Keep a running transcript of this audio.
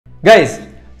Guys,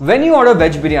 when you order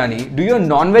veg biryani, do your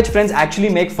non-veg friends actually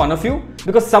make fun of you?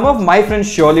 Because some of my friends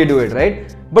surely do it,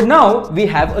 right? But now we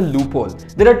have a loophole.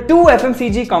 There are two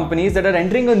FMCG companies that are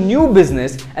entering a new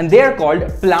business and they are called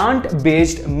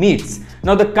plant-based meats.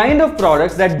 Now the kind of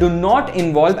products that do not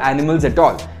involve animals at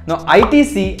all. Now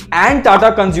ITC and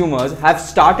Tata Consumers have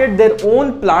started their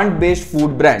own plant-based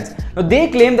food brands. Now they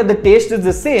claim that the taste is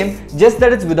the same, just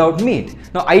that it's without meat.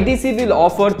 Now ITC will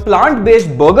offer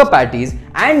plant-based burger patties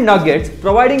and nuggets,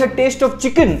 providing a taste of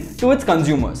chicken to its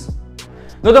consumers.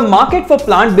 Now the market for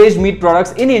plant-based meat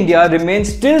products in India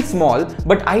remains still small,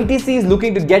 but ITC is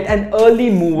looking to get an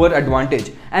early mover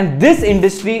advantage. And this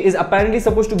industry is apparently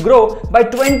supposed to grow by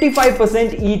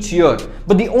 25% each year.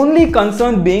 But the only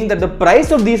concern being that the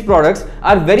price of these products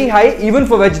are very high even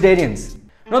for vegetarians.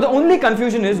 Now the only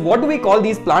confusion is, what do we call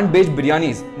these plant-based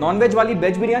biryanis? Non-veg wali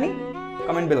veg biryani?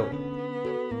 Comment below.